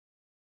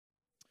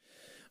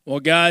Well,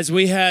 guys,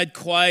 we had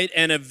quite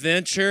an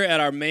adventure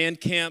at our man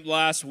camp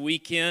last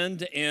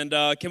weekend. And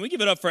can we give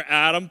it up for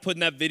Adam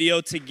putting that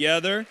video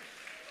together?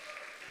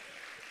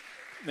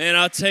 Man,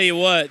 I'll tell you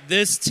what,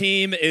 this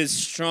team is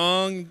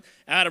strong.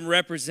 Adam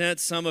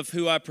represents some of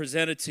who I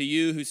presented to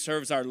you, who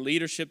serves our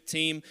leadership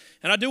team.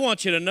 And I do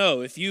want you to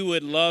know, if you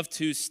would love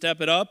to step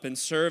it up and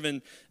serve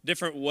in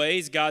different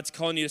ways, God's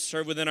calling you to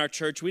serve within our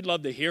church, we'd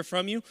love to hear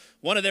from you.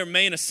 One of their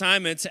main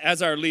assignments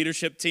as our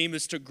leadership team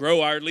is to grow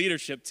our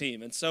leadership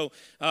team. And so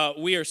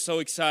we are so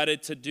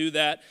excited to do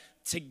that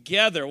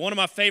together. One of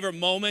my favorite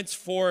moments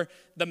for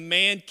the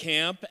man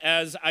camp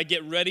as I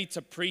get ready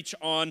to preach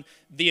on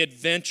the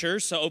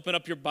adventure. So open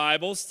up your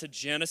Bibles to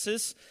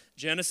Genesis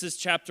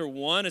chapter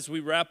 1 as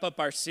we wrap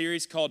up our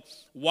series called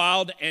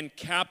Wild and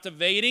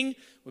Captivating.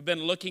 We've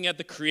been looking at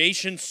the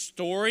creation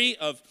story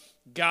of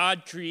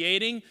God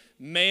creating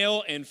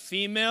male and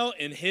female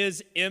in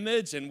His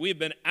image, and we've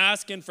been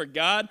asking for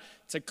God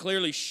to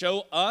clearly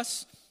show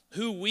us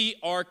who we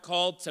are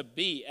called to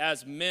be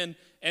as men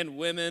and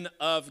women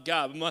of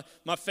God.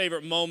 My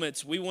favorite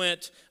moments, we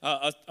went,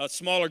 a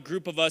smaller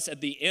group of us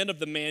at the end of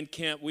the man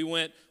camp, we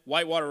went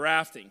whitewater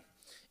rafting.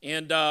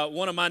 And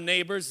one of my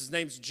neighbors, his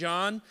name's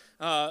John.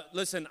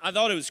 Listen, I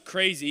thought it was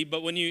crazy,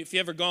 but if you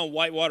ever gone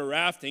whitewater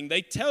rafting,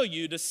 they tell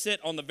you to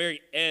sit on the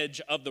very edge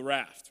of the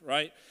raft,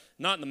 right?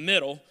 Not in the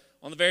middle,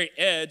 on the very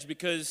edge,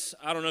 because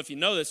I don't know if you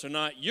know this or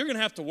not, you're going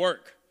to have to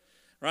work,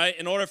 right?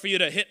 In order for you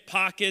to hit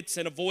pockets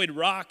and avoid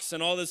rocks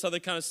and all this other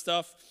kind of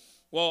stuff.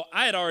 Well,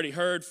 I had already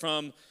heard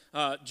from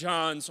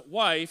John's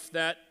wife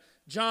that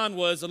John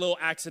was a little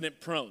accident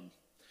prone.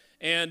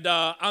 And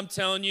I'm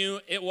telling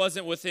you, it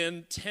wasn't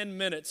within 10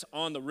 minutes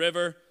on the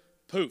river,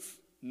 poof,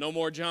 no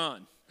more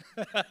John.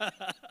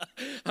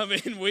 I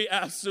mean, we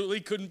absolutely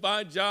couldn't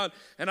find John.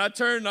 And I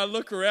turn and I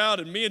look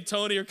around, and me and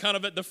Tony are kind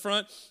of at the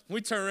front.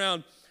 We turn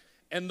around,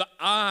 and the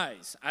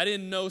eyes, I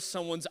didn't know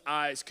someone's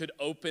eyes could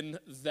open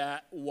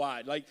that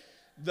wide. Like,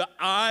 the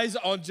eyes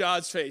on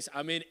John's face,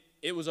 I mean,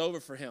 it was over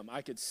for him.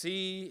 I could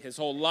see his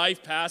whole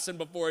life passing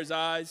before his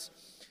eyes.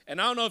 And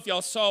I don't know if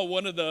y'all saw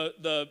one of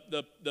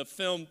the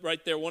film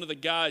right there, one of the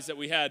guys that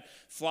we had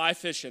fly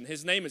fishing.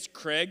 His name is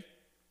Craig.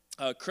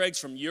 Craig's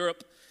from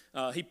Europe.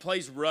 He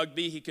plays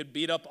rugby. He could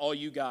beat up all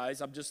you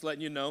guys. I'm just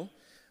letting you know.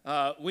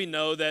 We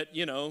know that,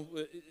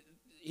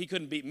 he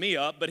couldn't beat me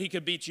up, but he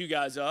could beat you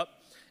guys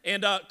up.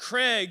 And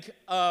Craig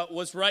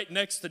was right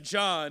next to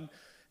John.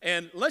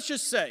 And let's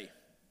just say,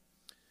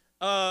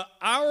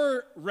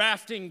 our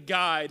rafting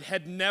guide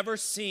had never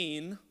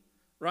seen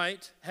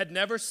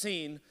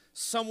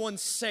someone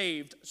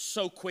saved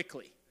so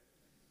quickly.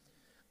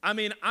 I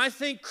mean, I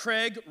think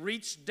Craig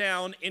reached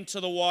down into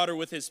the water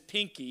with his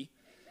pinky,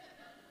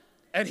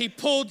 and he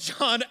pulled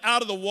John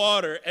out of the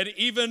water, and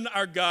even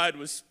our guide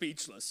was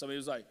speechless. I mean, he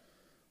was like,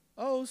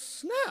 oh,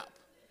 snap.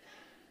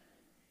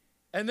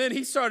 And then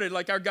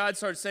our guide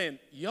started saying,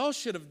 y'all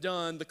should have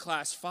done the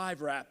Class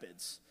 5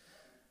 rapids.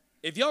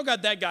 If y'all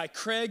got that guy,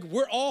 Craig,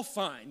 we're all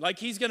fine. Like,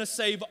 he's going to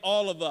save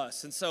all of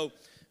us. And so,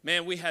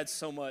 man, we had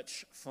so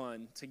much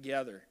fun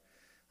together.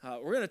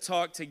 We're going to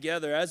talk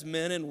together as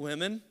men and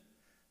women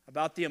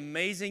about the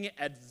amazing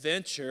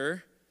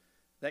adventure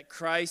that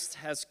Christ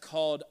has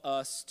called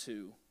us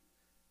to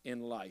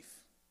in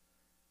life.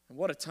 And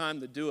what a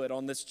time to do it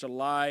on this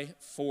July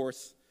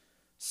 4th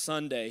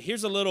Sunday.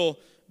 Here's a little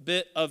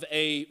bit of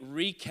a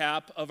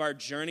recap of our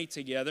journey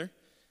together.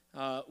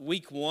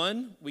 Week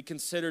 1, we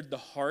considered the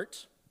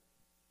heart.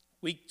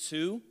 Week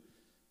 2,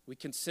 we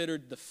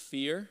considered the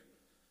fear.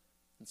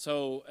 And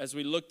so as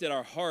we looked at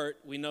our heart,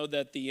 we know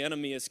that the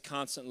enemy is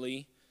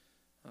constantly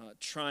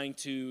trying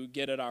to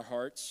get at our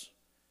hearts,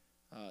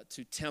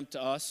 to tempt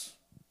us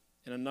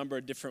in a number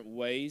of different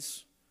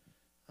ways,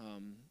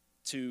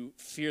 to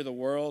fear the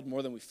world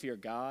more than we fear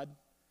God,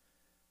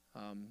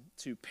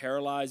 to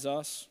paralyze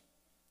us.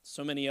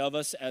 So many of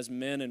us as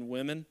men and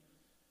women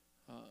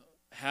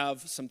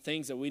have some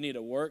things that we need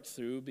to work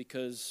through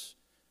because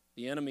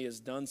the enemy has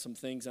done some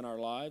things in our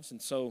lives.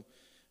 And so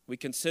we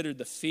considered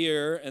the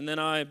fear, and then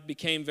I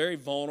became very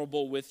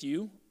vulnerable with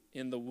you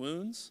in the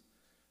wounds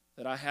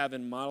that I have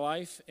in my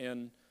life.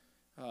 And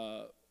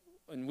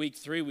in week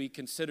 3, we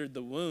considered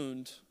the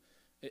wound.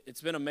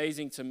 It's been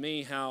amazing to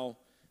me how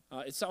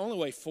it's the only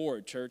way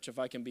forward, church, if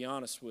I can be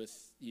honest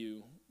with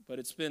you. But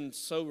it's been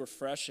so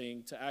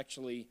refreshing to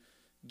actually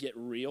get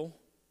real,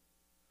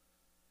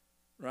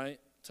 right?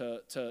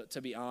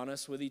 To be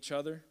honest with each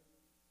other,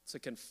 to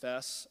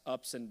confess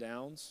ups and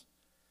downs.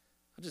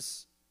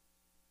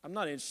 I'm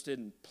not interested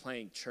in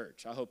playing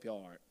church. I hope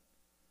y'all aren't.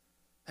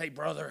 Hey,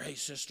 brother, hey,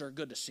 sister,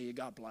 good to see you.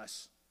 God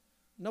bless.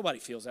 Nobody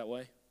feels that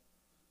way.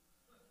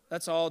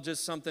 That's all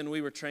just something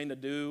we were trained to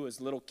do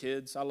as little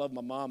kids. I love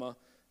my mama.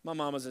 My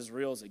mama's as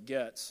real as it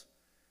gets.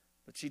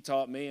 But she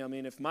taught me, I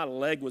mean, if my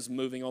leg was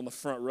moving on the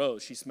front row,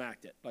 she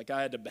smacked it. Like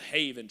I had to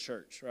behave in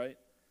church, right?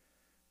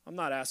 I'm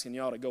not asking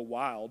y'all to go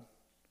wild,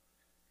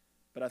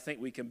 but I think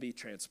we can be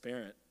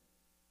transparent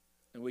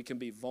and we can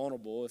be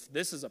vulnerable. If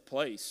this is a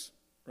place,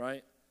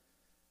 right,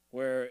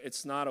 where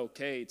it's not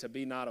okay to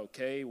be not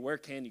okay, where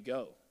can you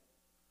go?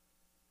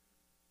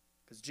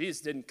 Because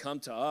Jesus didn't come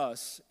to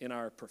us in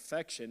our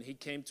perfection. He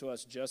came to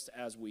us just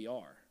as we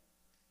are.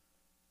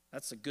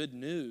 That's the good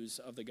news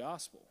of the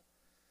gospel.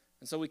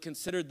 And so we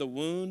considered the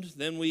wound,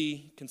 then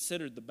we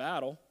considered the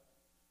battle.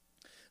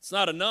 It's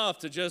not enough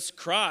to just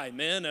cry,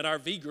 men, at our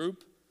V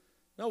group.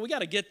 No, we got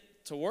to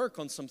get to work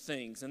on some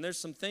things. And there's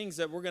some things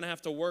that we're going to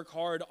have to work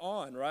hard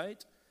on,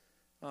 right?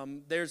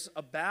 There's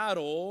a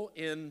battle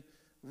in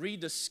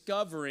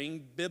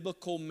rediscovering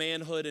biblical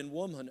manhood and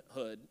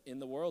womanhood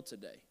in the world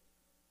today.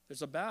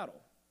 There's a battle.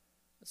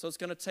 So it's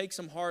going to take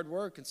some hard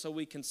work, and so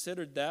we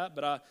considered that,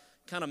 but I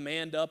kind of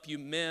manned up you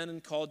men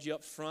and called you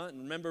up front.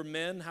 And remember,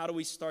 men, how do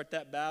we start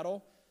that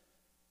battle?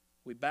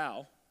 We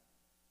bow.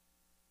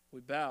 We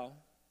bow,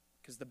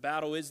 because the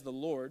battle is the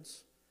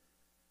Lord's.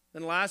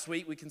 Then last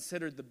week we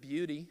considered the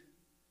beauty,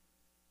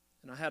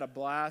 and I had a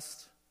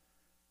blast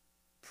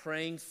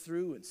praying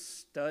through and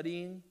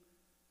studying,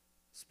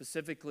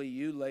 specifically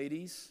you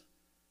ladies,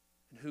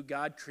 and who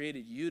God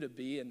created you to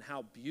be and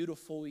how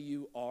beautiful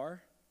you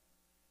are.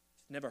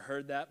 Never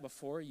heard that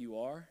before. You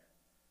are.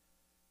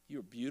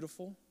 You're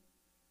beautiful.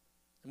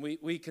 And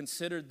we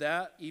considered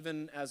that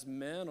even as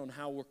men on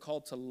how we're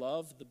called to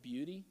love the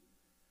beauty.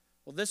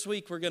 Well, this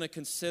week we're going to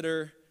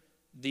consider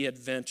the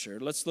adventure.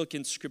 Let's look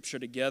in Scripture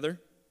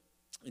together.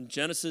 In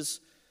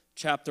Genesis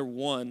chapter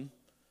 1,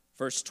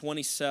 verse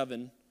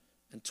 27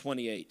 and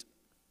 28.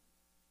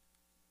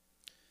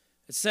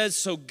 It says,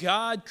 "So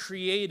God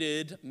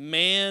created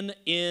man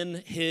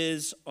in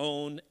his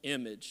own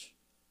image.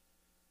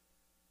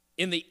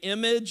 In the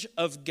image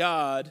of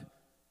God,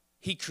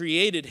 he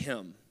created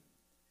him.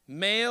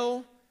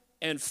 Male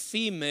and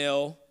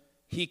female,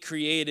 he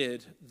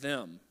created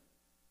them.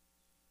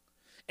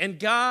 And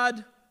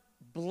God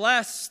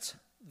blessed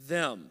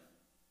them.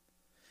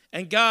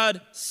 And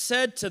God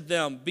said to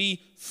them,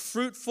 'Be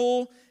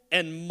fruitful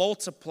and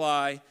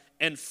multiply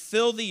and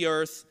fill the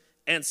earth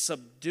and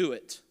subdue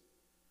it,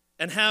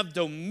 and have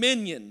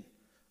dominion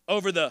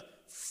over the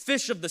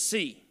fish of the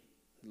sea.'"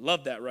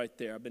 Love that right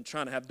there. I've been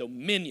trying to have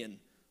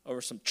dominion over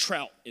some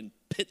trout in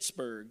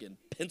Pittsburgh and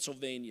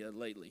Pennsylvania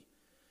lately.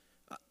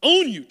 I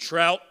own you,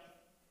 trout.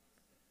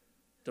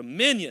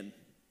 Dominion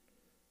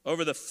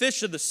over the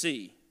fish of the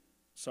sea.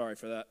 Sorry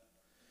for that.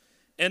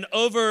 And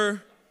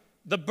over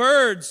the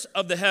birds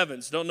of the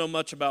heavens. Don't know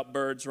much about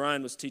birds.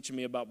 Ryan was teaching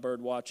me about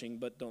bird watching,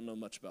 but don't know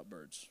much about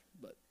birds.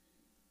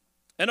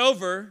 And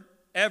over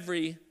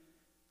every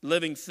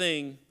living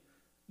thing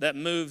that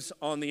moves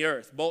on the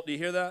earth. Bolt, do you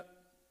hear that?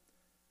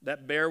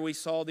 That bear we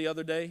saw the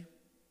other day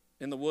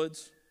in the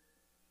woods?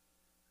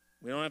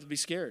 We don't have to be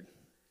scared.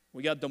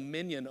 We got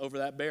dominion over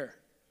that bear.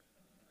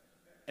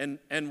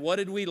 And what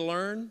did we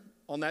learn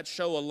on that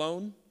show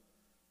alone?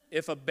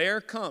 If a bear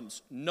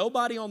comes,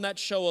 nobody on that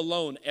show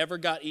alone ever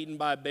got eaten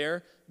by a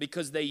bear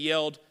because they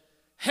yelled,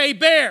 "Hey,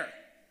 bear!"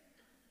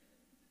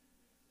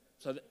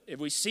 So if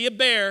we see a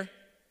bear,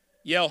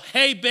 yell,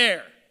 "Hey,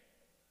 bear!"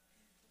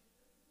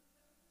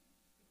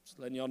 Just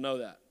letting y'all know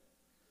that.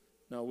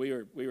 No, we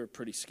were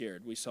pretty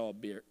scared. We saw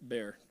a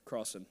bear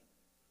crossing.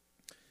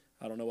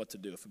 I don't know what to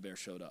do if a bear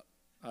showed up.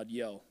 I'd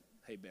yell,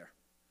 "Hey, bear."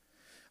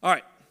 All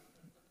right,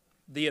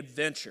 the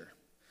adventure.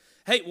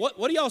 Hey, what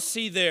do y'all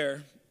see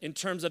there in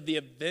terms of the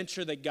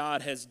adventure that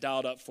God has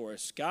dialed up for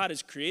us? God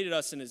has created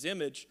us in his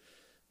image,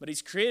 but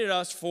he's created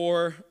us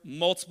for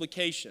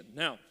multiplication.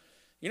 Now,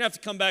 you're going to have to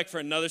come back for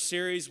another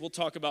series. We'll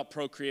talk about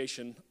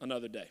procreation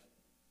another day.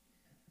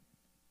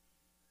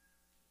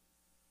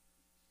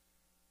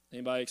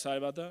 Anybody excited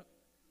about that?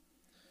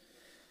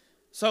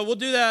 So we'll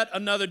do that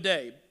another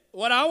day.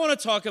 What I want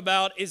to talk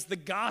about is the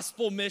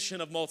gospel mission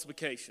of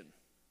multiplication,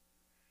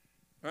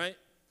 right?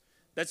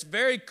 That's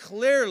very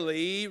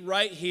clearly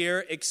right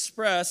here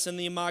expressed in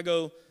the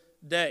Imago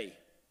Dei.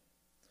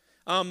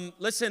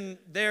 Listen,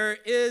 there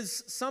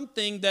is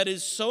something that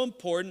is so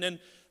important, and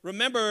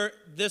remember,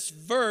 this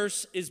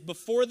verse is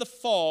before the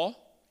fall,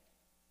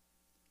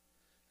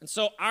 and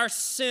so our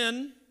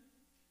sin,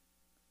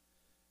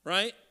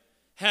 right,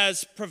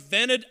 has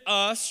prevented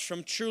us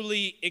from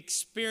truly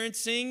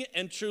experiencing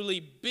and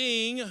truly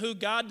being who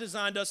God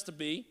designed us to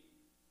be.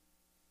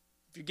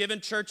 If you're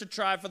giving church a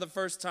try for the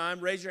first time,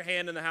 raise your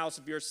hand in the house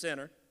if you're a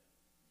sinner.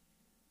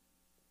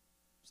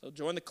 So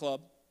join the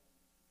club.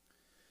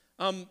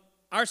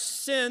 Our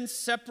sin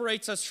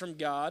separates us from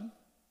God.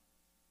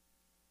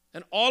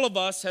 And all of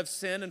us have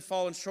sinned and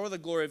fallen short of the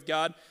glory of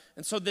God.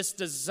 And so this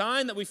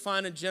design that we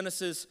find in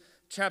Genesis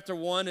chapter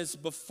 1 is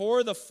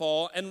before the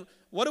fall. And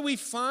what do we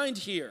find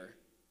here?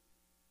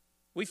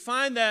 We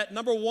find that,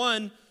 number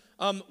one,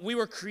 we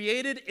were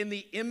created in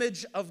the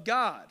image of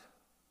God.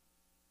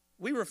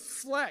 We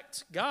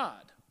reflect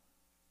God.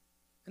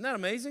 Isn't that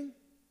amazing?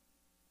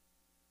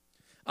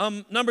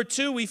 Number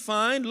two, we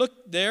find,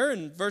 look there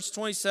in verse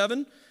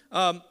 27,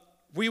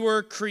 we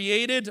were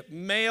created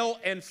male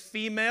and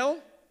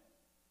female.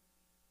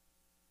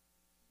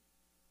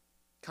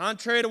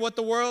 Contrary to what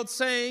the world's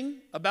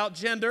saying about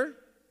gender,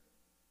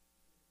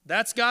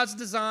 that's God's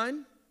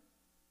design.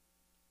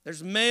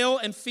 There's male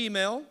and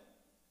female.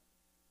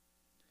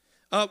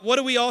 What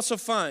do we also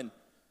find?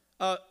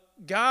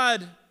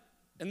 God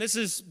and this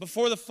is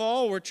before the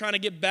fall, we're trying to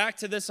get back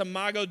to this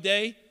Imago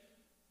Dei,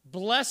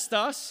 blessed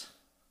us.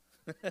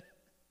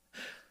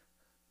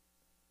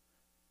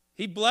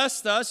 He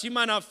blessed us. You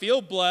might not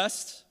feel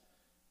blessed.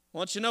 I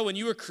want you to know when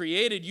you were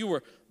created, you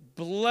were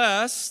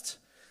blessed.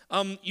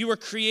 You were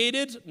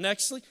created,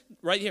 nextly,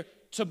 right here,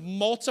 to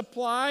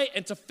multiply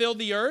and to fill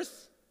the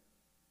earth.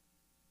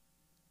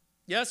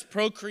 Yes,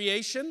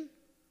 procreation.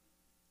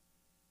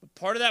 But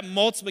part of that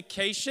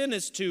multiplication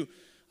is to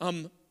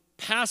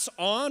pass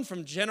on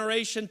from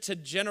generation to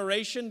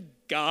generation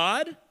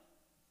God,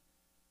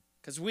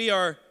 because we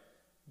are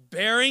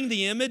bearing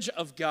the image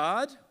of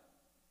God.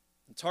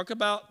 We'll talk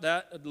about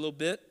that a little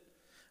bit.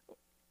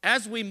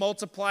 As we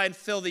multiply and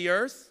fill the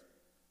earth,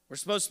 we're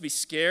supposed to be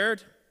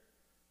scared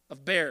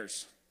of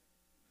bears.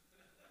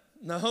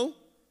 No?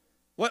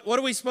 What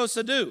are we supposed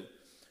to do?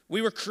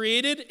 We were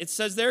created, it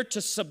says there,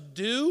 to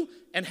subdue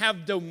and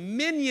have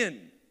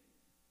dominion.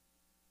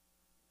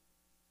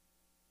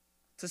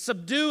 To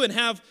subdue and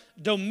have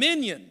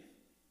dominion.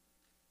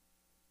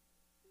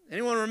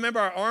 Anyone remember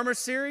our armor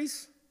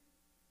series?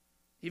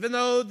 Even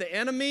though the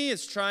enemy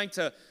is trying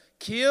to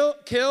kill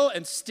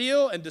and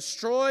steal and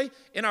destroy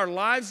in our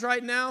lives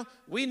right now,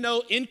 we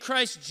know in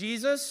Christ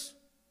Jesus,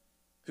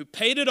 who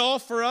paid it all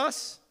for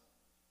us,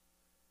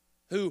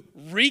 who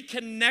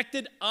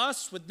reconnected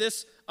us with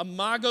this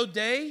Imago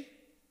Dei,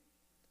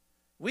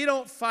 we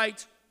don't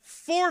fight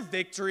for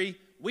victory,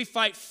 we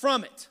fight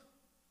from it.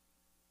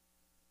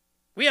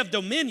 We have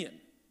dominion.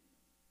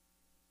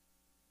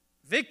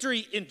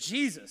 Victory in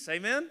Jesus,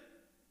 amen?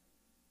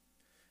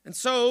 And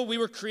so we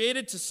were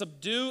created to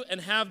subdue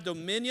and have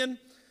dominion,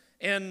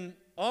 and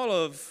all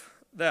of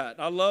that.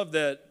 I love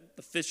that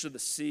the fish of the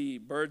sea,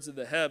 birds of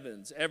the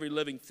heavens, every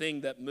living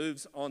thing that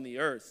moves on the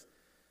earth,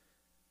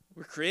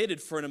 we're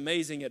created for an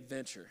amazing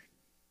adventure.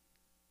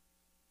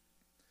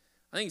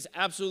 I think it's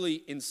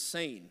absolutely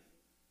insane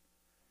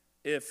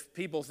if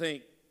people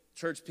think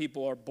church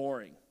people are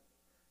boring.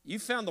 You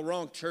found the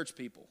wrong church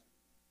people.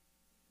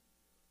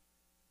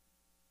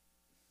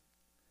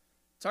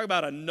 Talk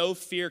about a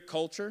no-fear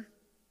culture.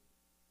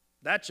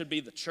 That should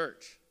be the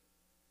church.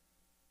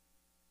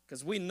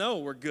 Because we know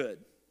we're good.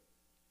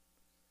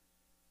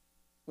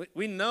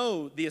 We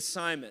know the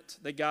assignment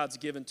that God's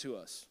given to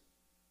us.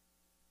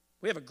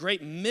 We have a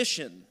great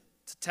mission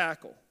to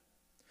tackle.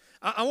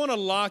 I want to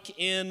lock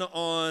in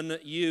on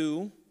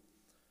you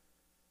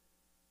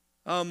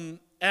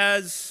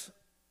as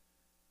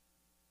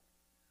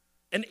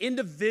an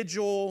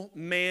individual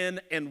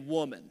man and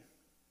woman.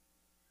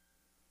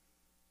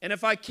 And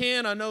if I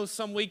can, I know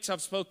some weeks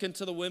I've spoken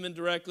to the women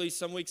directly,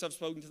 some weeks I've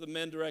spoken to the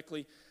men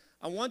directly.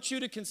 I want you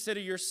to consider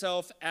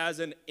yourself as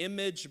an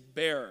image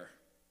bearer,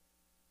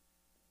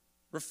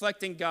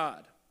 reflecting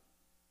God.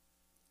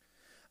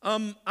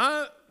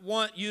 I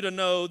want you to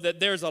know that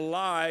there's a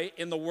lie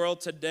in the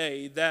world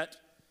today that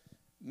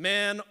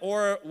man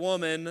or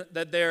woman,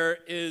 that there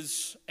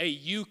is a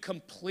you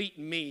complete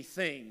me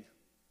thing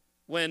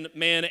when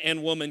man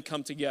and woman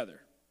come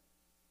together.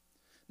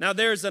 Now,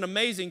 there's an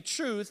amazing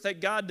truth that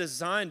God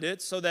designed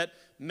it so that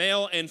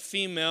male and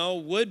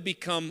female would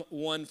become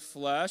one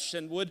flesh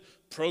and would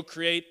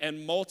procreate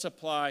and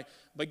multiply.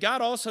 But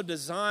God also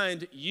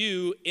designed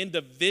you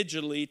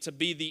individually to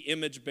be the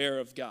image bearer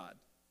of God.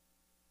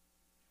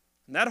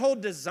 And that whole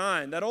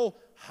design, that old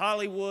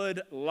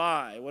Hollywood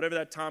lie, whatever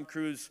that Tom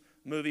Cruise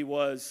movie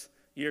was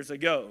years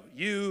ago,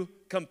 you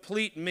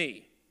complete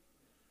me,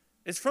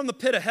 it's from the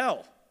pit of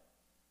hell.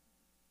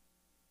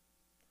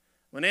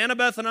 When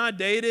Annabeth and I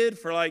dated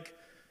for I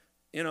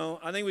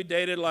think we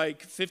dated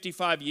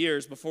 55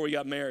 years before we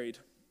got married.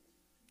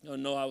 I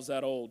don't know I was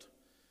that old.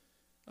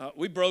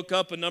 We broke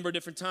up a number of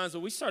different times, but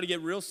we started to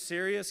get real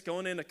serious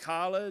going into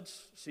college.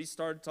 She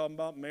started talking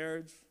about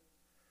marriage.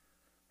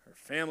 Her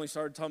family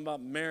started talking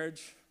about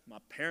marriage. My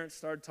parents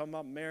started talking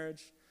about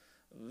marriage.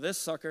 This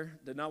sucker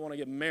did not want to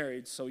get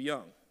married so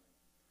young.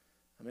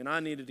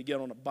 I needed to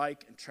get on a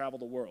bike and travel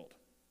the world.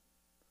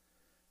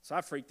 So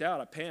I freaked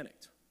out. I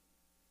panicked.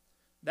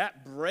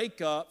 That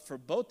breakup for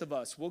both of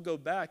us, we'll go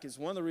back, is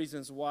one of the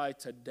reasons why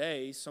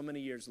today, so many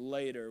years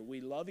later, we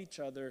love each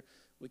other,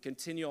 we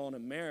continue on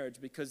in marriage,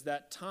 because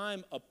that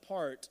time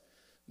apart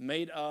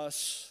made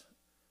us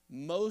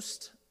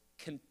most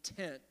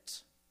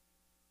content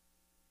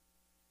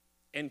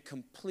and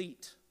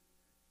complete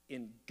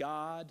in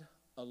God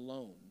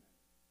alone.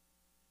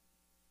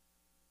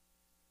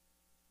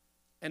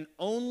 And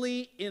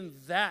only in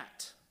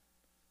that,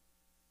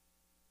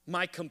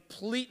 my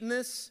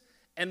completeness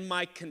and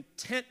my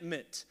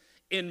contentment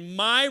in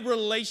my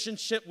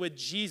relationship with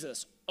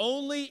Jesus,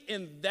 only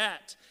in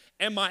that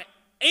am I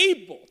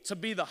able to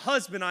be the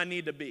husband I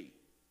need to be.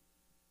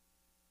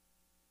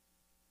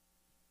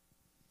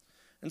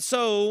 And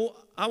so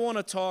I want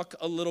to talk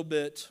a little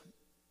bit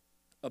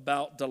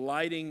about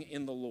delighting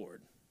in the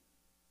Lord.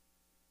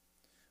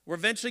 We're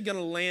eventually going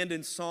to land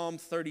in Psalm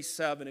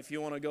 37 if you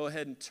want to go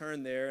ahead and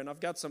turn there. And I've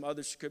got some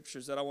other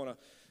scriptures that I want to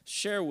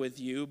share with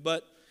you.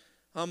 But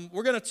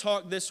we're going to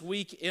talk this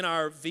week in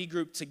our V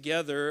group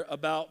together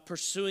about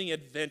pursuing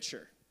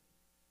adventure.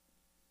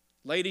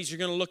 Ladies, you're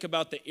going to look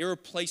about the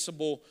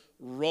irreplaceable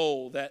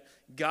role that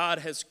God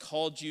has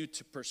called you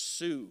to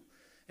pursue.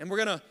 And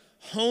we're going to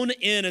hone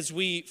in as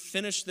we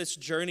finish this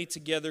journey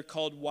together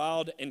called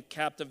Wild and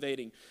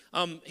Captivating.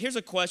 Here's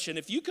a question.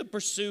 If you could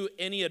pursue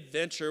any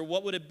adventure,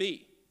 what would it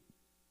be?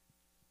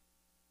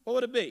 What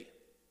would it be?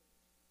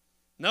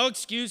 No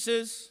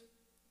excuses,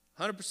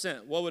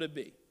 100%. What would it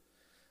be?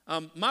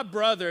 My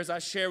brother, as I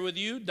share with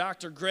you,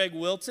 Dr. Greg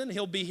Wilton,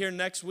 he'll be here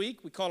next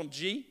week. We call him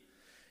G.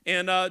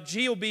 And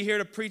G will be here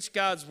to preach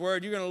God's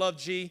word. You're going to love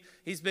G.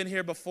 He's been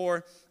here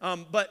before.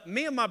 But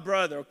me and my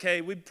brother,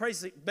 okay, we've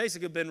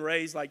basically been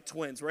raised like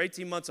twins. We're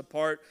 18 months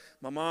apart.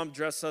 My mom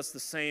dressed us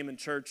the same in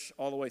church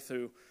all the way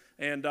through.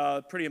 And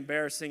pretty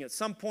embarrassing at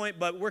some point,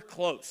 but we're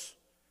close.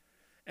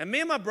 And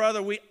me and my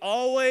brother, we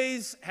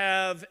always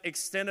have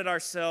extended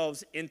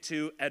ourselves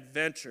into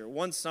adventure.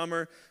 One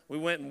summer, we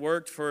went and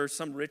worked for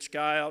some rich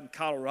guy out in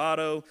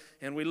Colorado,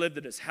 and we lived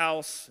at his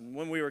house. And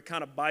when we were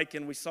kind of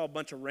biking, we saw a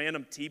bunch of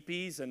random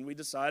teepees, and we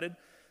decided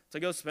to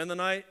go spend the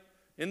night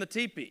in the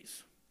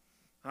teepees.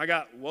 I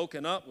got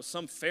woken up with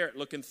some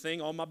ferret-looking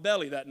thing on my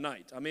belly that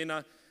night. I mean,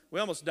 we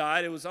almost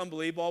died. It was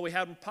unbelievable. All we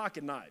had were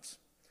pocket knives.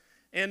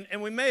 And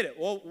we made it.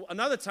 Well,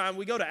 another time,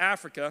 we go to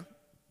Africa.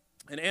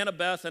 And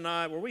Annabeth and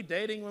I, were we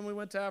dating when we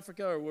went to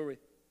Africa, or were we?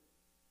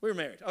 We were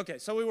married. Okay,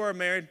 so we were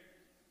married.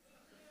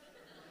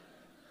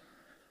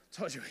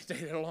 Told you we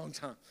dated a long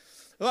time.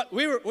 But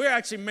we were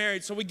actually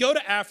married. So we go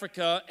to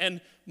Africa, and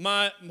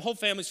my whole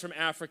family's from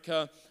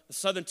Africa, the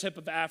southern tip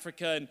of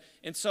Africa.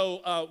 And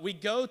so we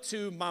go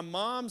to my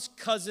mom's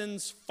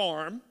cousin's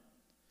farm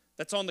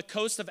that's on the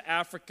coast of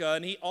Africa,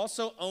 and he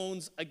also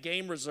owns a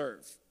game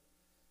reserve,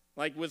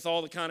 like with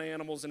all the kind of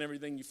animals and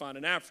everything you find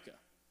in Africa.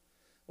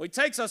 Well, he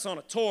takes us on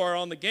a tour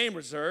on the game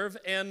reserve,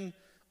 and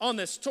on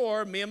this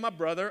tour, me and my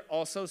brother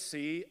also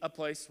see a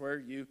place where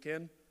you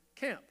can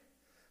camp.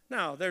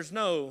 Now, there's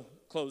no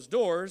closed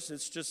doors.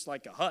 It's just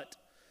like a hut,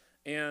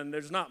 and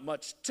there's not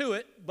much to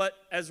it. But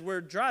as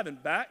we're driving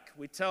back,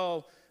 we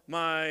tell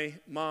my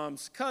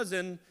mom's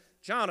cousin,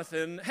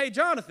 Jonathan, hey,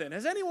 Jonathan,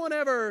 has anyone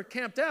ever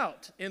camped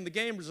out in the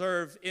game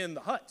reserve in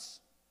the huts?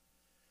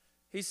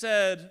 He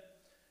said,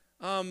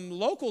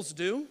 locals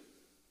do.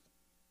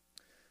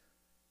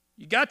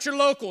 You got your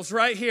locals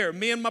right here,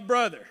 me and my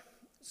brother.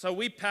 So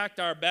we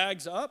packed our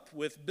bags up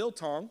with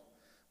biltong,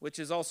 which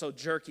is also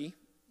jerky.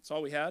 That's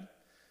all we had,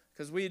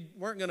 because we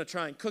weren't going to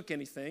try and cook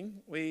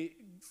anything. We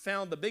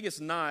found the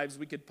biggest knives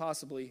we could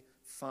possibly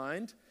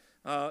find,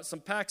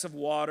 some packs of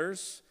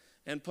waters,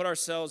 and put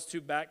ourselves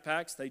 2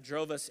 backpacks. They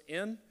drove us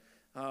in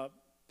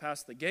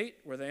past the gate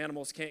where the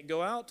animals can't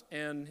go out,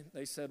 and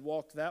they said,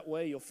 walk that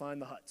way, you'll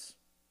find the huts.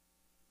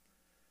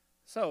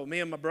 So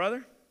me and my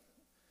brother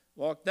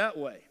walked that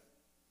way.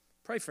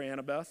 Pray for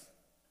Annabeth.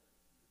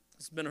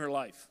 It's been her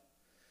life.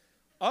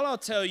 All I'll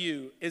tell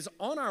you is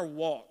on our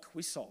walk,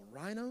 we saw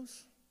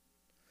rhinos.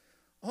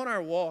 On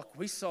our walk,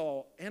 we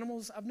saw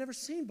animals I've never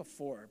seen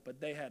before,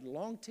 but they had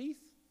long teeth.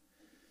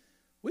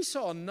 We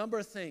saw a number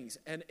of things,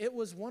 and it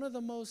was one of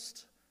the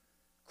most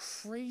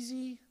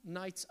crazy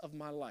nights of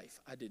my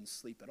life. I didn't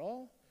sleep at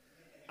all.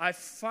 I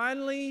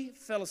finally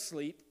fell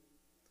asleep,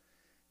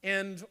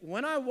 and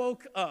when I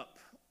woke up,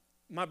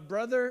 my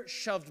brother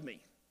shoved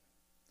me.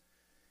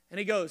 And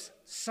he goes,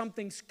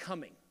 something's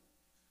coming.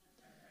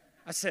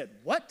 I said,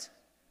 what?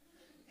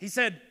 He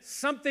said,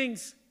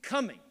 something's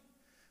coming.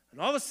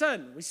 And all of a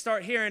sudden, we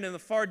start hearing in the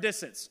far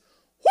distance,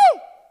 whoo!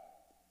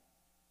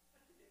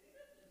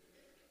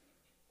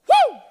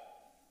 Whoo!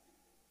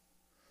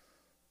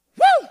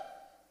 Whoo!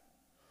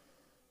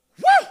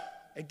 Whoo!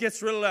 It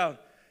gets real loud.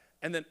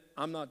 And then,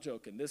 I'm not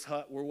joking, this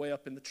hut, we're way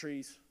up in the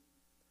trees.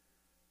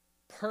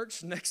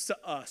 Perched next to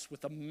us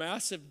with a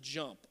massive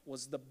jump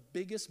was the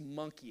biggest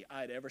monkey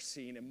I'd ever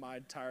seen in my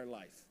entire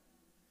life.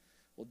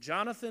 Well,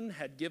 Jonathan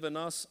had given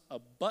us a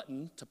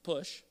button to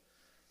push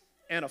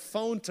and a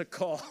phone to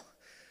call.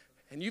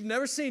 And you've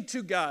never seen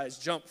 2 guys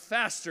jump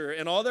faster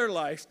in all their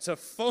life to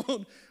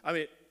phone. I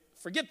mean,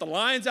 forget the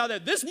lions out there.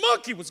 This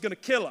monkey was going to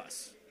kill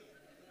us.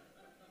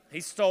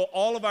 He stole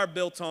all of our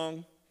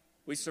biltong.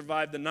 We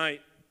survived the night.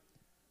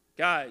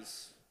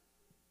 Guys,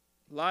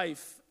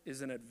 life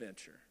is an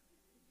adventure.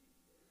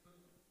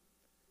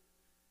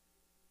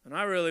 And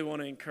I really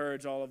want to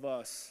encourage all of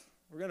us.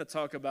 We're going to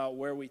talk about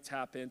where we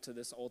tap into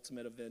this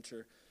ultimate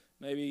adventure.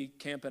 Maybe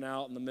camping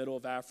out in the middle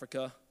of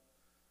Africa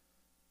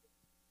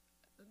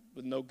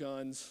with no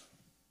guns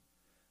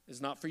is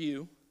not for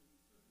you.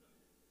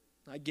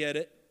 I get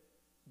it.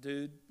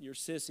 Dude, you're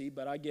sissy,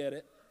 but I get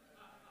it.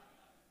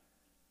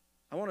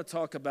 I want to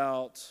talk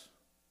about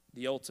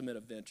the ultimate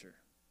adventure.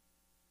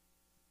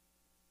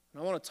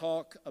 And I want to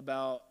talk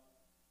about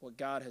what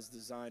God has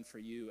designed for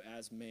you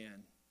as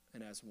man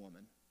and as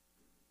woman.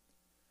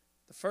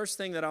 The first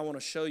thing that I want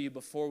to show you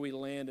before we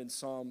land in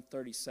Psalm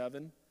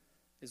 37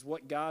 is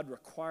what God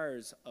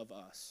requires of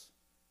us.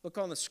 Look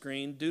on the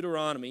screen.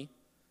 Deuteronomy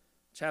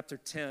chapter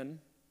 10,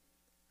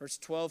 verse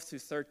 12 through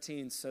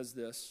 13 says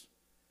this.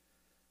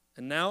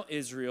 And now,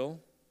 Israel,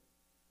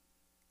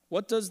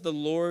 what does the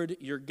Lord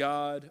your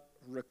God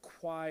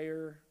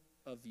require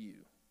of you?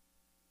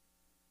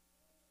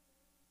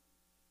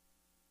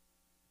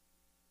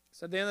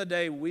 So at the end of the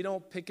day, we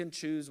don't pick and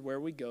choose where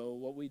we go,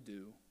 what we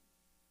do.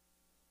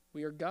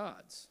 We are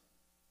God's.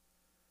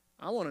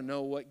 I want to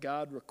know what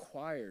God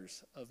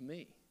requires of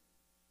me.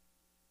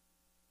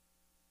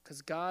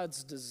 Because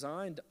God's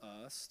designed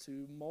us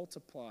to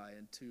multiply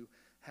and to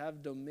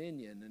have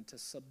dominion and to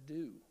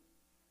subdue.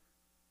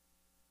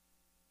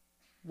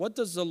 What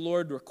does the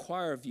Lord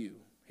require of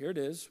you? Here it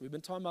is. We've been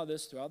talking about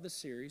this throughout this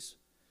series.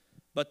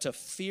 But to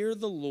fear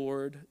the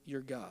Lord your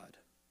God.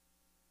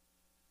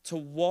 To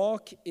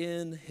walk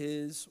in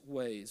his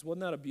ways.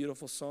 Wasn't that a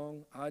beautiful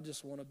song? I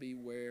just want to be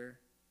where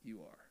you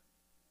are.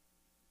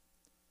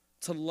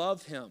 To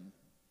love him.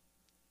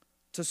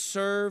 To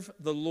serve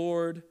the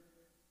Lord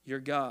your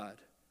God.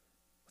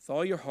 With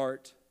all your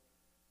heart.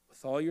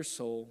 With all your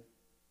soul.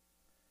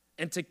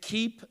 And to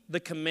keep the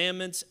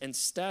commandments and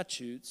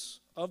statutes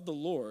of the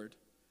Lord,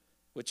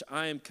 which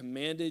I am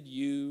commanded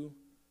you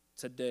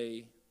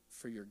today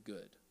for your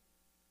good.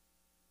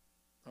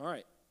 All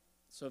right,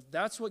 so if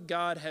that's what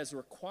God has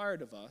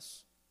required of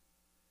us,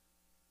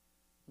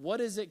 what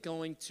is it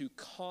going to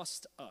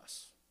cost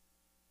us?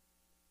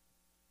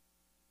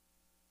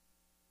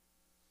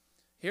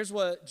 Here's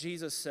what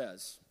Jesus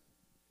says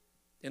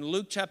in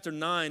Luke chapter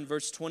 9,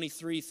 verse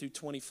 23 through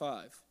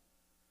 25.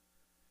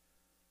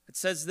 It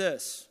says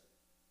this,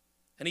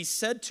 and he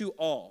said to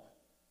all,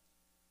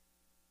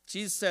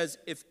 Jesus says,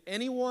 if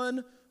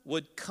anyone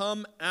would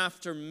come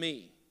after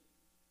me,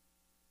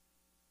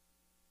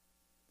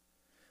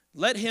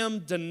 let him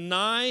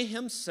deny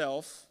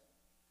himself.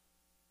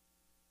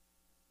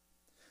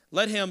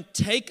 Let him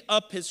take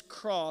up his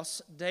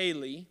cross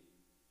daily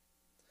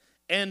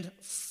and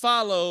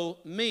follow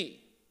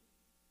me.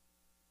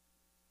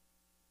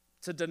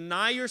 To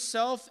deny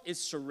yourself is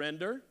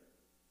surrender.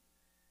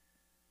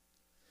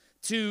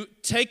 To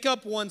take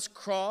up one's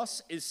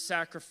cross is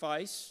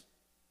sacrifice.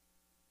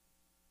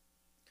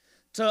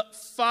 To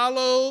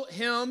follow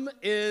him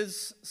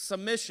is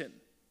submission.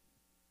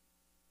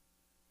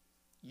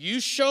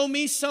 You show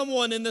me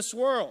someone in this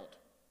world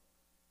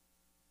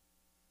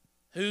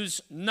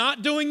who's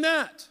not doing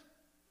that.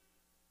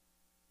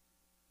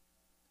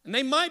 And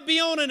they might be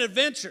on an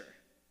adventure.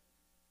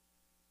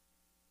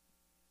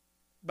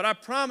 But I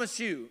promise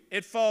you,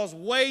 it falls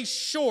way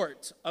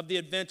short of the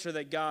adventure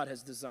that God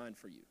has designed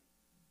for you.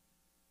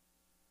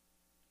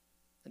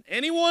 And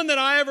anyone that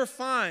I ever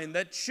find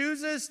that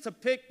chooses to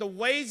pick the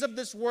ways of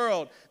this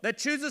world, that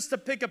chooses to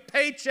pick a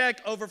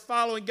paycheck over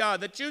following God,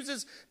 that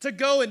chooses to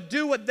go and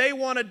do what they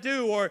want to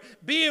do or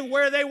be in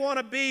where they want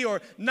to be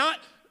or not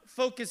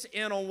focus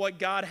in on what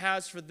God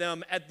has for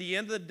them, at the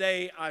end of the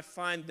day, I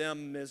find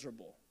them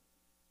miserable.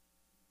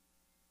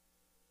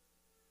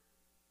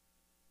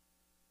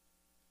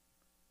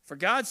 For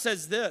God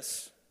says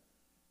this,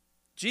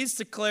 Jesus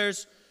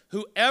declares,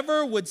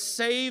 whoever would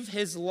save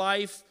his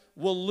life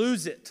will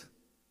lose it.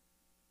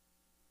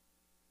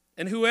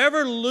 And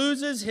whoever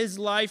loses his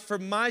life for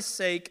my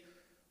sake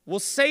will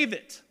save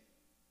it.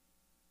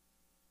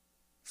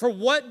 For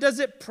what does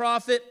it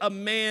profit a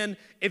man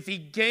if he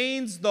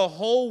gains the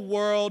whole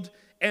world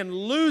and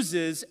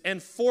loses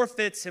and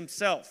forfeits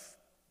himself?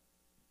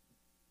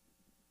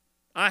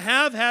 I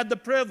have had the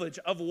privilege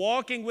of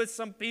walking with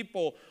some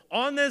people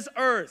on this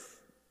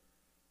earth.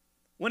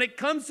 When it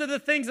comes to the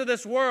things of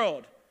this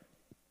world,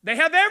 they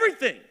have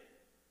everything.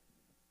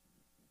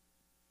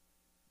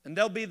 And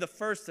they'll be the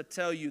first to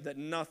tell you that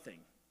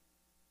nothing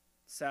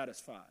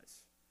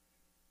satisfies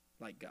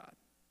like God.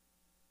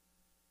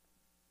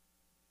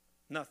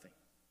 Nothing.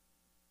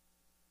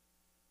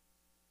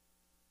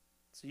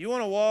 So you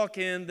want to walk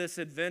in this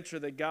adventure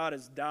that God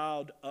has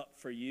dialed up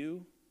for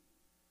you?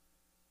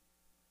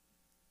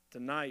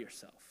 Deny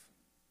yourself.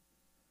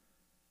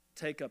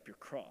 Take up your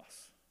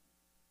cross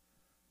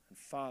and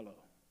follow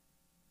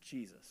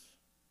Jesus.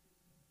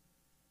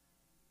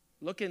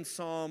 Look in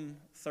Psalm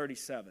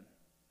 37.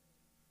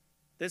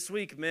 This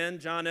week, men,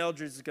 John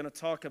Eldridge is going to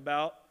talk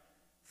about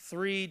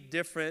 3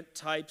 different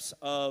types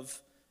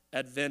of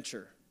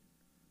adventure.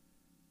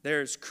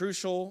 There's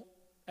crucial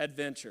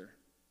adventure.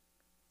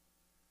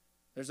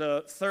 There's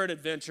a third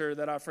adventure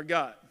that I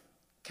forgot,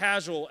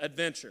 casual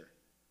adventure.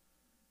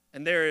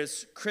 And there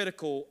is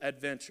critical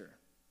adventure.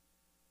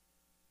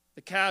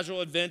 The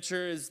casual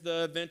adventure is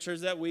the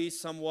adventures that we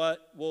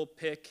somewhat will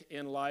pick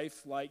in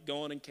life, like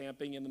going and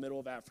camping in the middle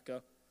of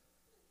Africa,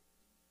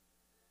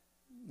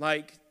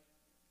 like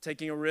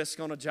taking a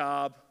risk on a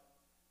job.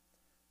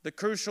 The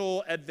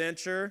crucial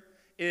adventure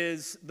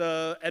is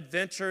the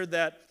adventure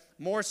that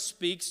more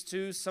speaks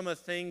to some of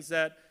the things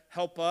that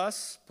help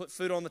us put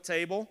food on the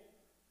table.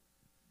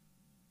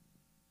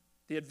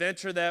 The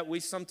adventure that we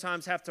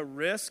sometimes have to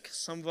risk.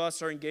 Some of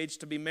us are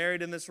engaged to be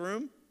married in this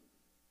room.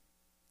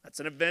 That's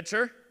an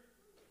adventure.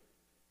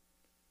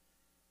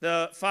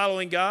 The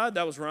following God,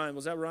 that was Ryan.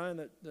 Was that Ryan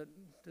that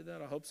did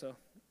that? I hope so.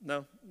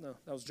 No,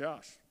 that was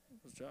Josh. It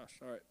was Josh.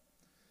 All right.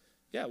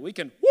 Yeah, we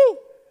can woo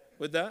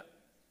with that.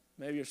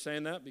 Maybe you're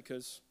saying that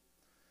because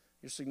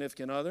your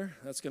significant other.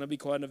 That's going to be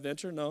quite an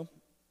adventure. No.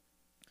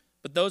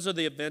 But those are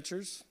the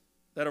adventures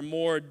that are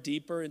more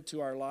deeper into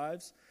our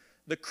lives.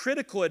 The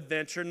critical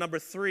adventure, number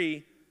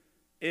 3,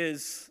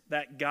 is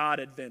that God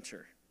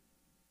adventure.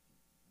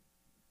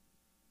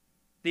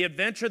 The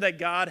adventure that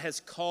God has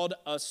called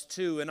us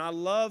to. And I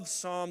love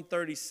Psalm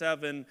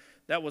 37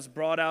 that was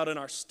brought out in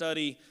our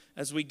study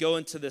as we go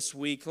into this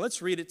week.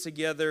 Let's read it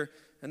together,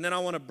 and then I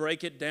want to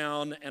break it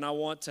down, and I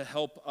want to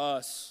help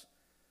us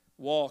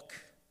walk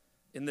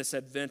in this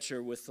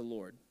adventure with the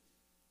Lord.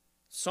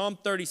 Psalm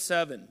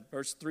 37,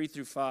 verse 3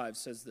 through 5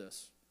 says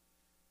this: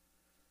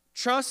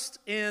 Trust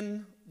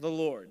in the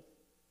Lord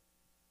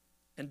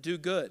and do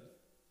good.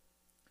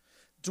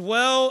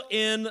 Dwell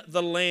in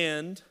the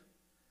land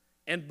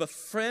and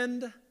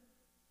befriend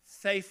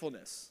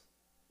faithfulness.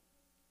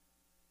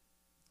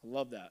 I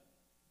love that.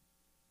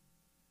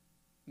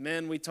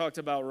 Men, we talked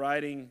about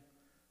writing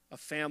a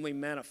family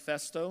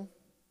manifesto.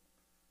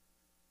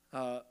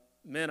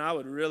 Men, I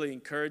would really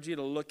encourage you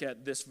to look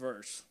at this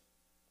verse.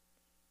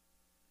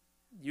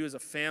 You as a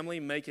family,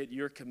 make it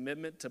your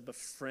commitment to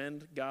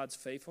befriend God's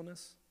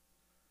faithfulness.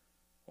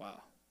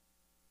 Wow.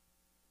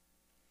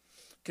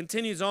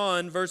 Continues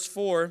on, verse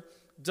 4,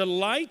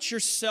 delight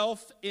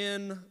yourself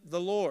in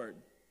the Lord,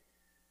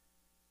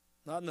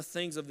 not in the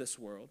things of this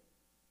world,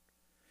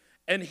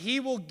 and He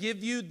will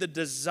give you the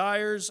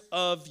desires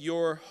of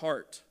your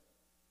heart.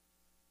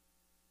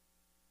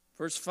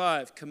 Verse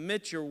 5,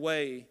 commit your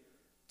way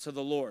to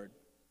the Lord.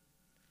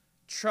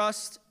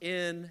 Trust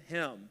in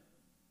Him.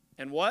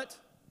 And what?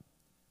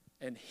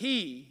 And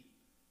He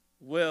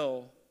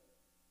will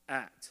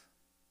act.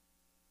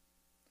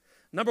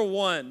 Number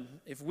one,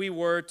 if we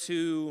were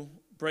to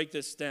break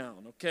this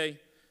down, okay?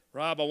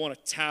 Rob, I want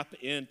to tap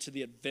into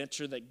the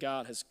adventure that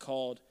God has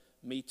called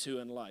me to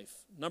in life.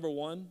 Number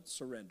one,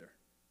 surrender.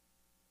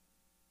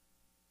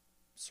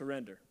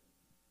 Surrender.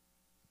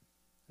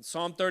 In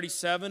Psalm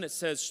 37, it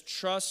says,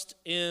 trust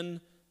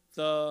in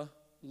the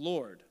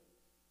Lord.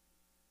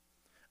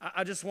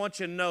 I just want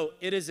you to know,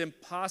 it is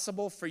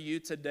impossible for you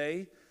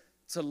today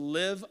to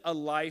live a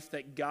life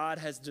that God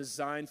has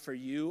designed for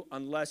you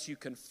unless you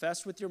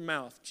confess with your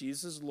mouth,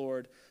 Jesus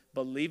Lord,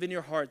 believe in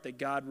your heart that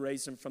God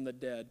raised Him from the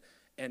dead,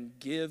 and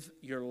give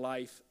your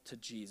life to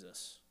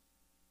Jesus.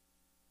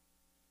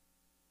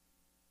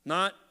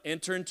 Not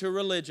enter into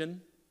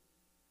religion,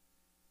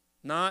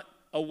 not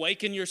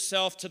awaken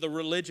yourself to the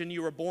religion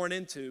you were born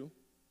into.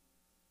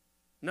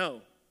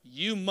 No,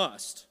 you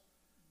must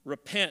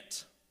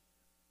repent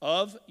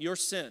of your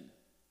sin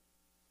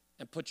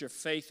and put your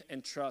faith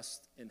and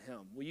trust in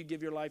Him. Will you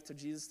give your life to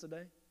Jesus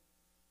today?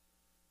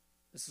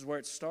 This is where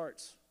it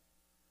starts.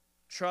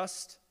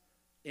 Trust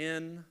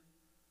in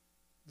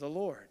the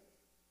Lord.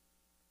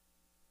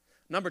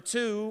 Number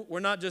two, we're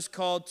not just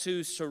called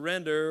to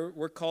surrender,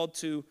 we're called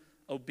to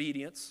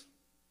obedience.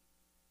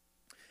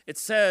 It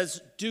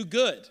says, do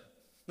good.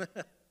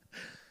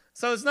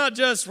 So it's not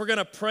just we're going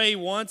to pray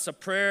once a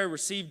prayer,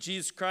 receive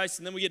Jesus Christ,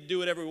 and then we get to do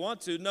whatever we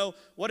want to. No,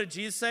 what did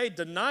Jesus say?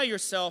 Deny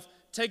yourself,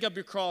 take up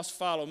your cross,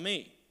 follow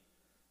me.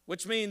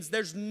 Which means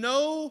there's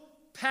no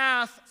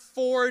path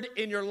forward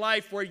in your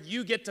life where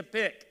you get to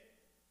pick.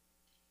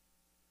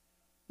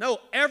 No,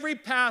 every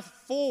path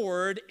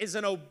forward is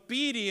an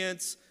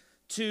obedience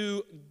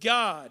to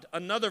God.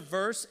 Another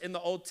verse in the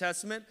Old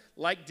Testament,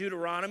 like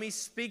Deuteronomy,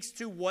 speaks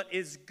to what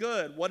is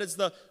good. What does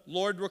the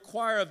Lord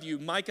require of you?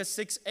 Micah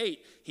 6:8.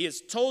 He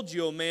has told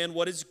you, O man,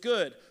 what is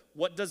good.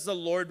 What does the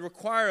Lord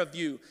require of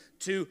you?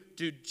 To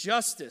do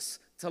justice,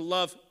 to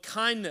love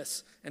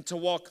kindness, and to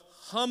walk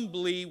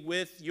humbly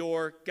with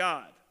your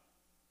God.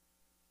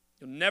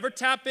 You'll never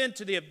tap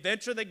into the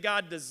adventure that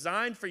God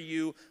designed for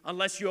you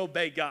unless you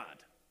obey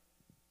God.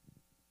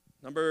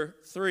 Number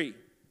 3.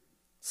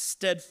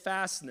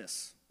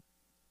 Steadfastness.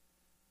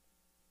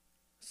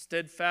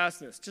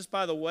 Steadfastness. Just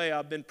by the way,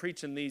 I've been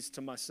preaching these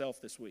to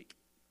myself this week.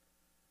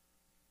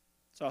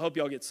 So I hope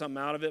y'all get something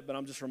out of it, but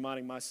I'm just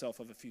reminding myself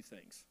of a few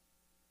things.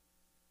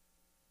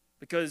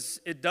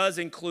 Because it does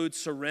include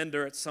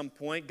surrender at some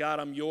point. God,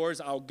 I'm yours,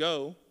 I'll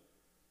go.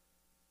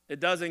 It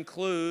does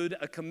include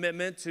a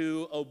commitment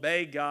to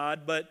obey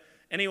God, but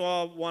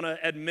anyone want to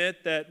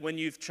admit that when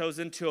you've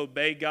chosen to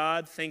obey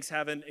God, things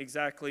haven't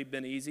exactly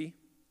been easy?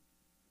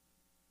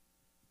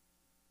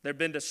 There have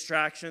been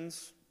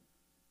distractions.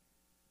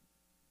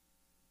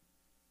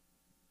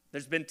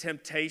 There's been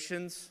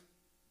temptations.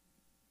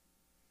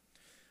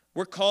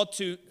 We're called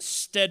to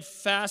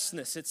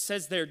steadfastness. It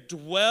says there,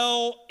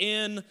 dwell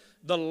in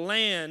the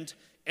land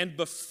and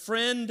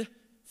befriend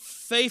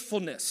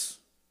faithfulness.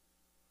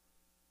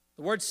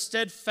 The word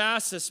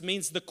steadfastness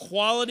means the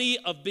quality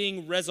of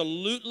being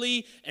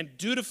resolutely and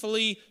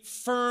dutifully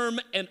firm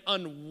and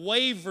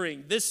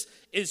unwavering. This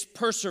is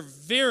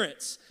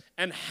perseverance.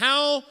 And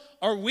how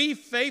are we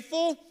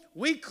faithful?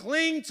 We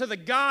cling to the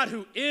God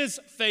who is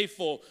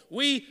faithful.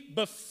 We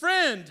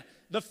befriend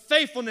the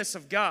faithfulness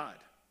of God.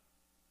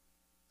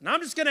 And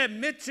I'm just going to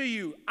admit to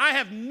you, I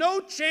have no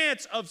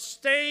chance of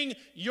staying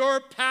your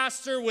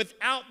pastor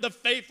without the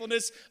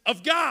faithfulness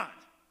of God.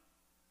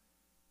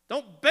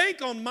 Don't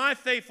bank on my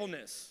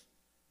faithfulness.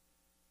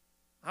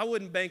 I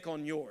wouldn't bank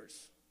on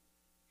yours.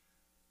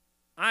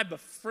 I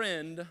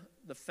befriend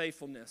the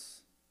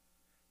faithfulness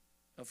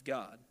of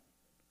God.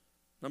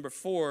 Number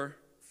 4,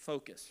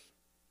 focus.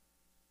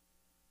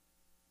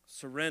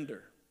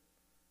 surrender,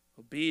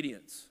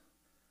 obedience,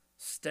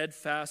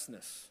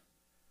 steadfastness,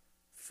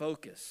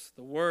 focus.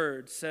 The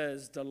word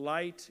says,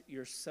 delight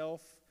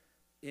yourself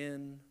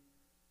in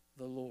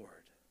the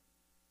Lord.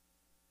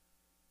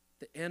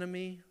 The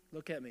enemy,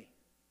 look at me,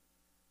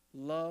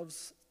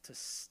 loves to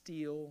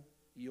steal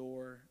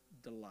your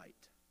delight.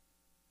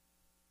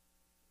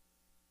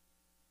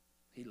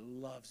 He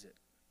loves it.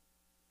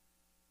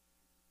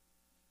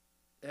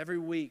 Every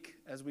week,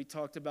 as we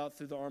talked about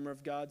through the Armor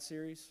of God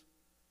series,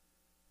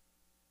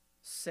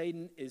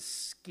 Satan is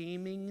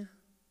scheming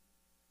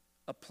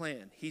a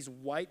plan. He's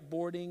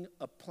whiteboarding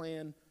a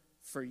plan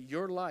for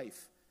your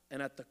life.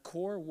 And at the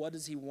core, what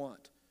does he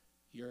want?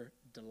 Your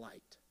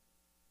delight.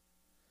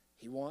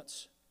 He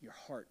wants your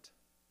heart.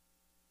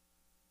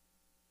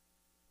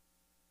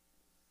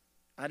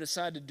 I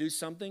decided to do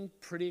something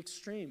pretty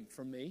extreme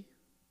for me.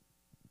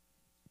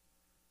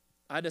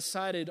 I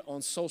decided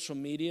on social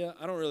media,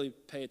 I don't really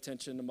pay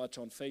attention to much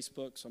on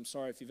Facebook, so I'm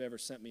sorry if you've ever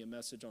sent me a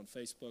message on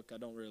Facebook. I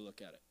don't really look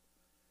at it.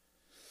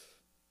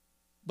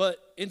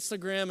 But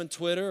Instagram and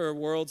Twitter are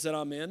worlds that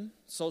I'm in.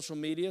 Social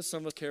media,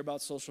 some of us care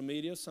about social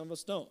media, some of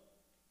us don't.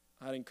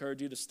 I'd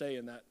encourage you to stay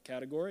in that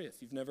category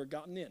if you've never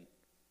gotten in.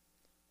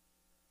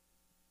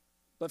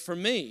 But for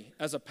me,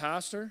 as a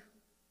pastor,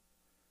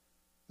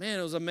 man,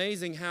 it was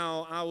amazing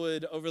how I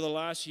would, over the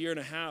last year and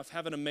a half,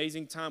 have an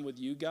amazing time with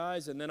you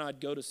guys, and then I'd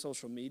go to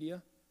social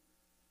media,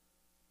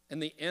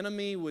 and the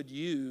enemy would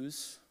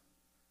use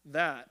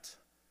that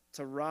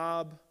to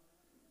rob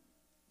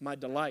my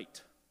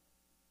delight.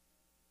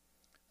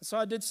 And so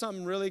I did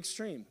something really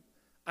extreme.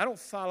 I don't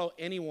follow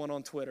anyone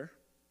on Twitter.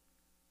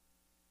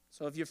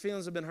 So if your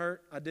feelings have been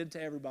hurt, I did it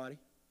to everybody,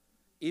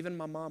 even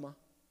my mama.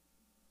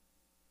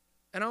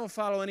 And I don't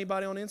follow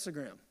anybody on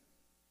Instagram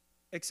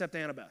except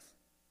Annabeth.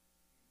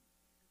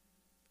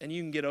 And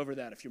you can get over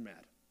that if you're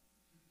mad.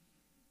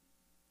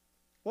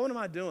 What am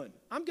I doing?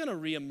 I'm going to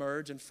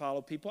reemerge and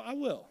follow people. I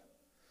will.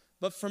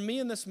 But for me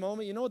in this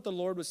moment, you know what the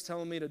Lord was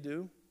telling me to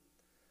do?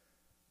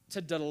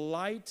 To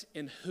delight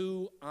in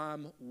who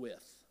I'm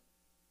with.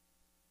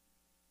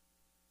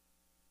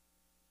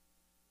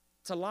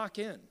 To lock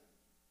in.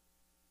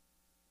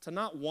 To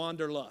not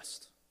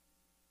wanderlust.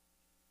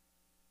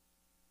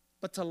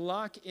 But to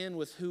lock in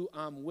with who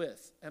I'm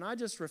with. And I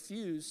just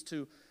refuse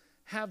to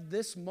have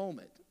this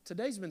moment.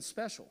 Today's been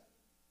special.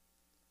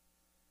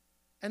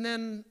 And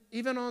then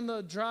even on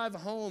the drive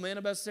home,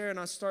 Annabeth's there, and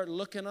I start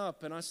looking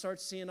up, and I start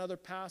seeing other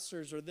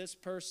pastors or this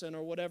person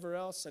or whatever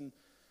else, and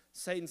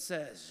Satan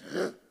says,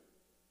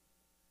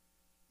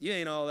 you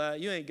ain't all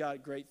that. You ain't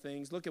got great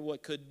things. Look at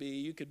what could be.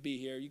 You could be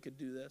here. You could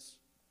do this.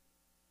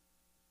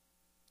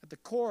 At the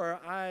core,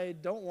 I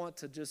don't want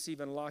to just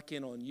even lock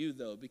in on you,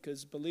 though,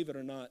 because believe it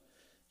or not,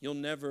 you'll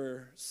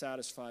never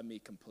satisfy me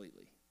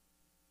completely.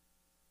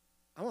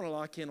 I want to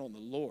lock in on the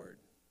Lord.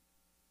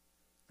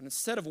 And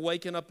instead of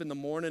waking up in the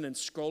morning and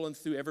scrolling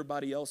through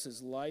everybody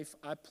else's life,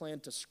 I plan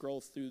to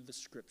scroll through the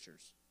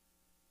scriptures.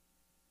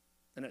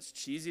 And as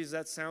cheesy as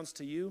that sounds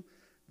to you,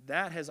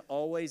 that has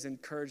always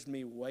encouraged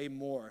me way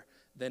more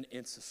than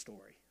Insta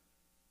story.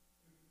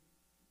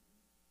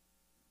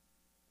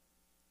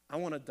 I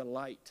want to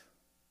delight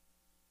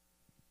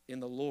in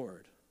the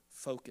Lord,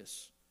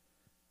 focus.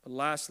 But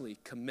lastly,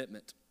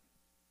 commitment.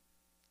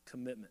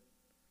 Commitment.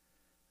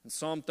 In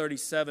Psalm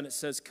 37, it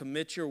says,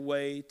 commit your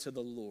way to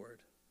the Lord.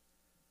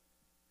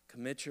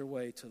 Commit your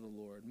way to the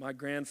Lord. My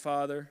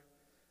grandfather,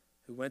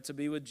 who went to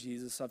be with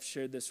Jesus, I've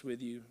shared this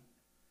with you,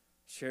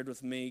 shared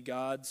with me,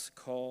 God's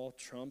call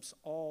trumps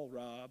all,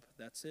 Rob.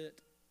 That's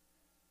it.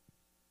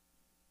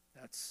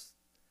 That's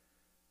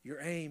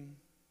your aim.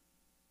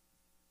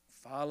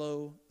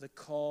 Follow the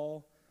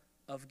call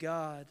of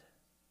God.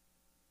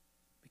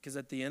 Because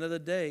at the end of the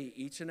day,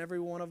 each and every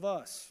one of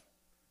us,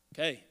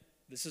 okay,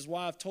 this is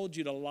why I've told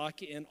you to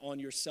lock in on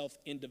yourself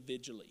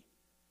individually.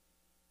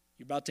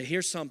 You're about to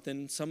hear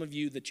something, some of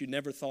you, that you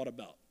never thought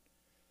about.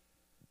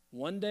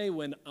 One day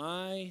when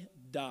I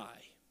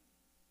die,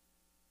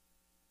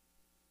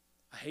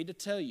 I hate to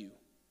tell you,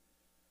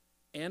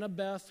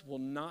 Annabeth will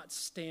not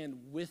stand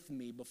with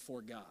me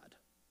before God.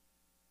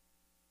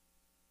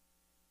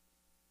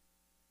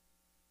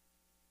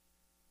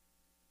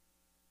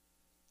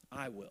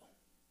 I will.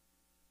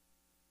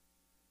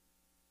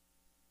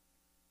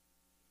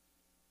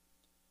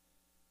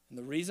 And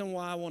the reason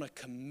why I want to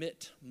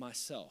commit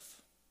myself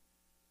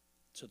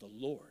to the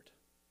Lord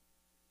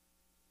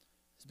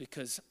is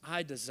because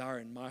I desire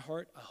in my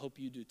heart, I hope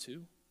you do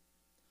too,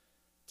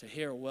 to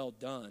hear, well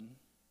done,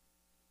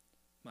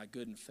 my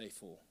good and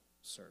faithful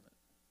servant.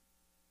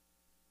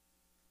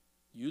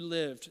 You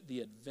lived the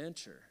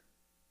adventure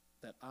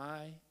that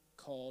I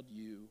called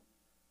you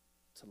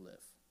to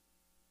live.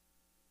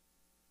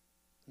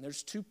 And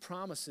there's two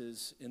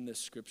promises in this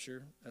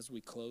scripture as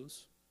we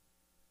close.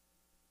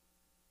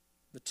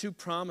 The two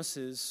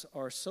promises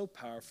are so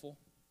powerful.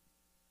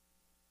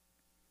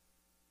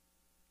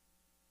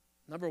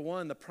 Number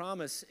one, the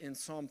promise in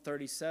Psalm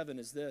 37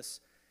 is this: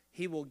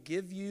 He will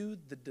give you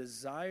the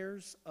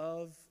desires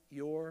of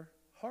your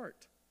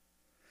heart.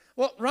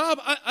 Well, Rob,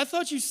 I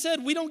thought you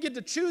said we don't get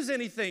to choose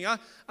anything.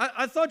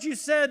 I thought you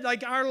said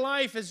like our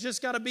life has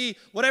just got to be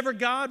whatever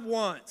God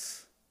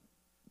wants.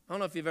 I don't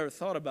know if you've ever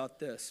thought about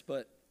this,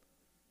 but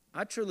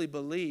I truly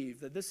believe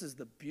that this is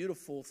the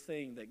beautiful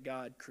thing that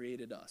God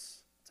created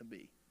us to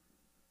be.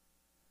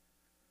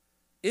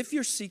 If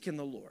you're seeking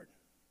the Lord,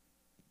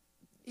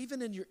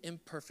 even in your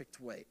imperfect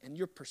way, and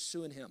you're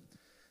pursuing Him,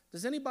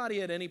 does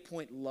anybody at any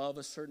point love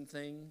a certain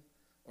thing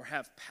or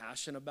have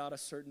passion about a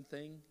certain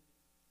thing?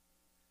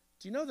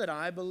 Do you know that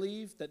I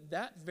believe that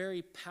that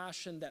very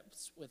passion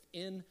that's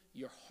within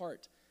your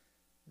heart,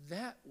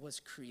 that was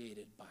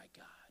created by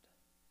God?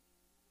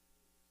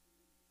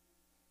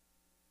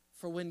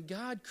 For when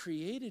God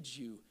created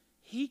you,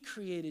 He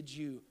created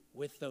you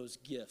with those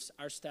gifts.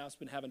 Our staff's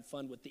been having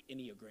fun with the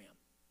Enneagram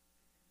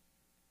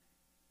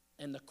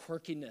and the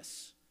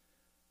quirkiness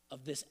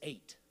of this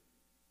 8,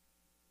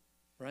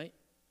 right?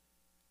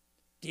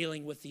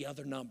 Dealing with the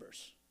other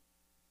numbers,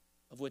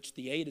 of which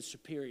the 8 is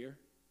superior.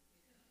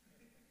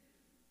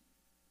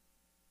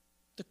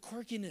 The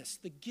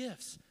quirkiness, the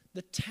gifts,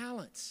 the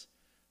talents,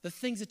 the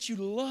things that you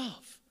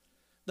love,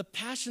 the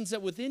passions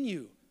that within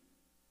you.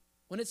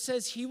 When it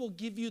says He will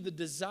give you the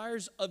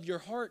desires of your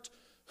heart,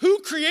 who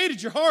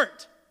created your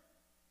heart?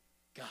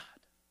 God.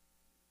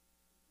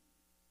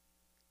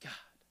 God.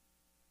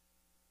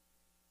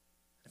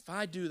 If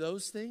I do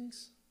those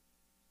things,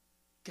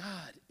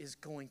 God is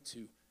going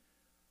to,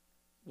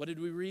 what did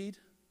we read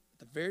at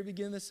the very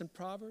beginning of this in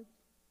Proverbs?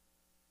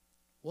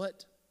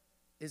 What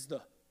is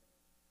the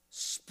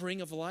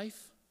spring of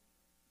life?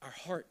 Our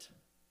heart.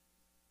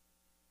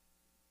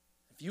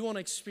 If you want to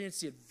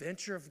experience the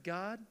adventure of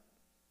God,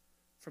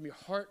 from your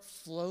heart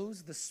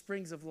flows the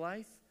springs of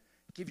life.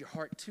 Give your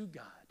heart to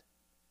God.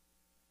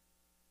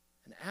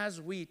 And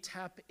as we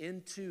tap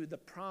into the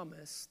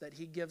promise that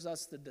He gives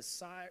us the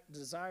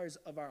desires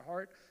of our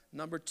heart,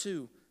 number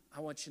 2, I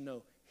want you to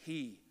know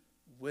He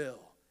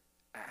will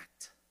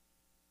act.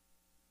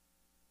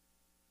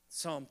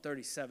 Psalm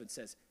 37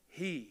 says,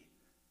 He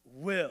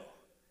will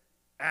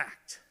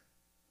act.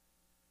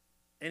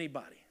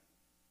 Anybody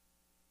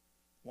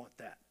want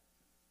that?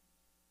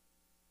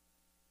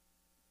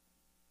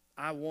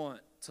 I want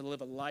to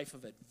live a life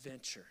of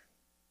adventure,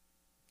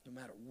 no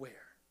matter where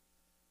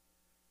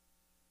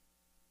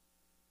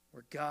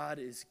God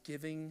is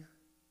giving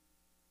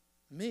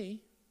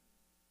me,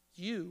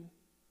 you,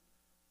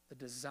 the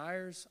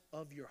desires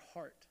of your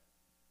heart,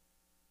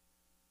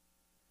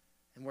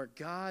 and where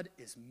God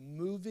is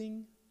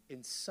moving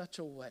in such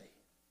a way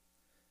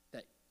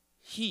that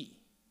He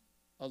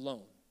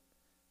alone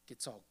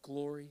gets all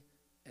glory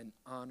and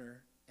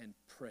honor and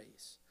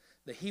praise.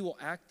 That He will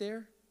act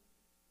there.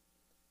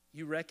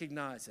 You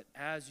recognize that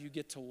as you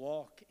get to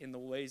walk in the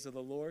ways of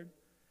the Lord,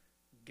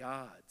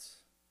 God's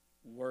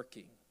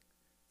working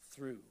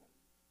through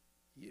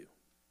you.